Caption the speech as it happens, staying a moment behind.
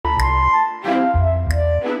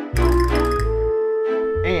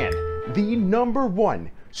the #1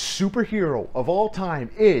 superhero of all time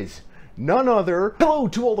is none other. Hello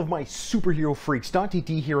to all of my superhero freaks, Dante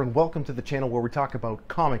D here, and welcome to the channel where we talk about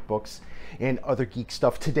comic books and other geek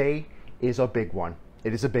stuff. Today is a big one.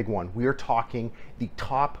 It is a big one. We are talking the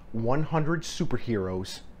top 100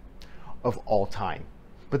 superheroes of all time.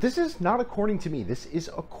 But this is not according to me. This is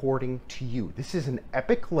according to you. This is an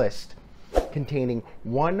epic list containing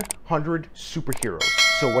 100 superheroes.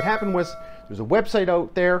 So what happened was, there's a website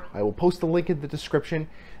out there, I will post the link in the description,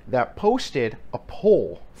 that posted a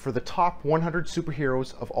poll for the top 100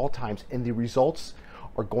 superheroes of all times, and the results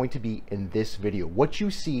are going to be in this video. What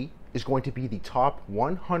you see is going to be the top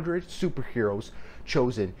 100 superheroes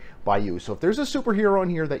chosen by you. So if there's a superhero on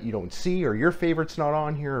here that you don't see, or your favorite's not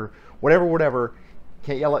on here, or whatever,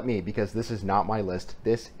 can't yell at me, because this is not my list.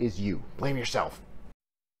 This is you. Blame yourself.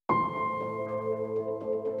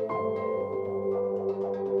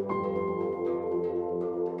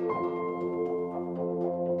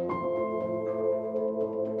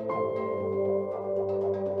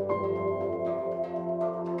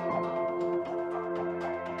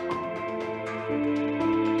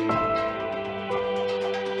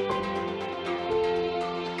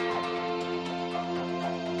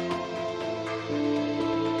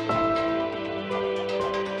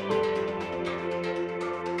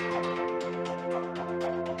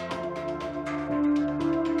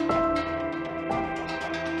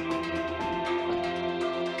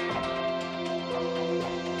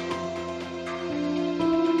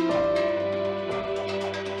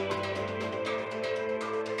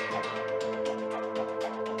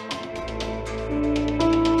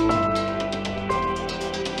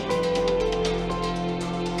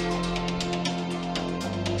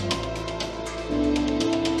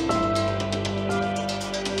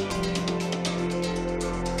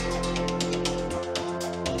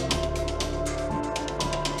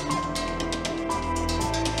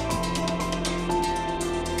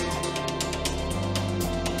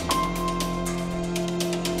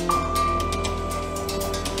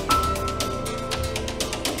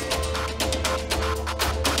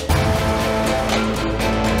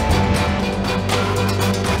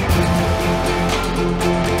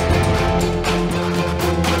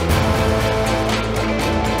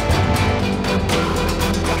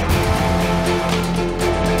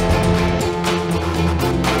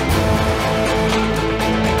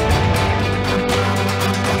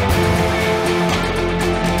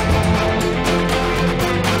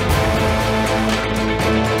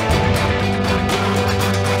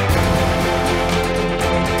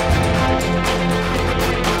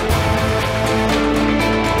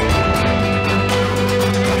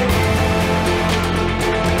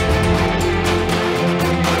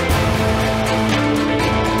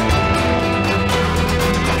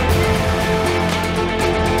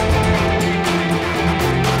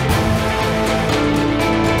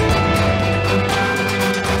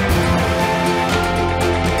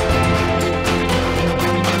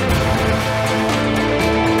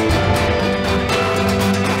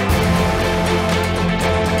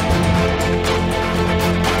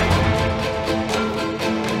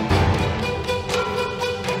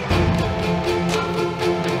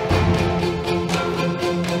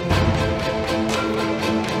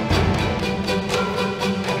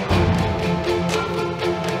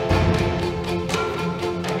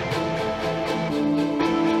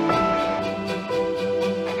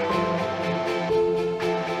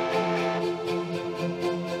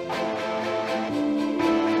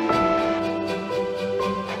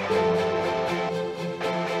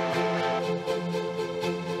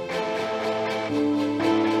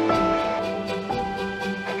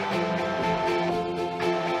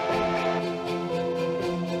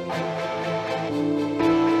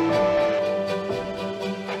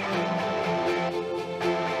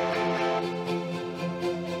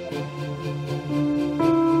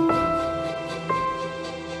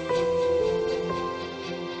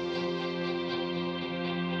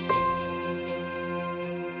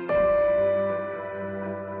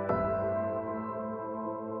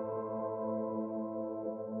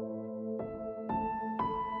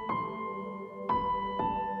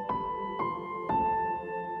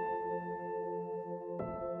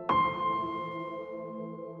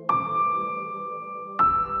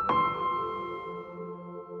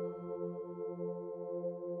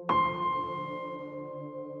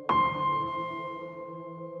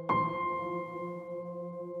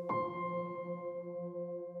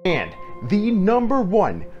 And the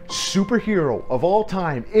 #1 superhero of all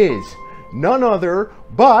time is none other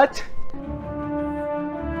but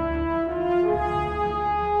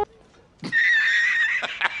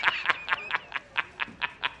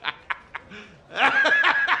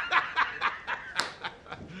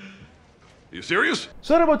serious?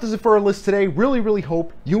 So that about does it for our list today. Really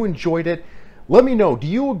hope you enjoyed it. Let me know, do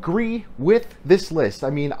you agree with this list? I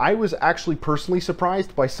mean, I was actually personally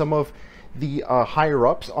surprised by some of the higher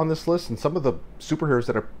ups on this list and some of the superheroes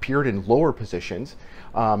that appeared in lower positions.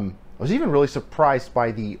 I was even really surprised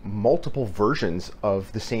by the multiple versions of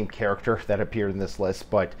the same character that appeared in this list.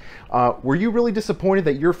 But were you really disappointed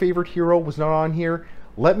that your favorite hero was not on here?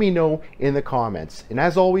 Let me know in the comments. And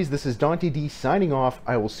as always, this is Dante D signing off.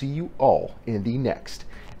 I will see you all in the next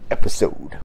episode.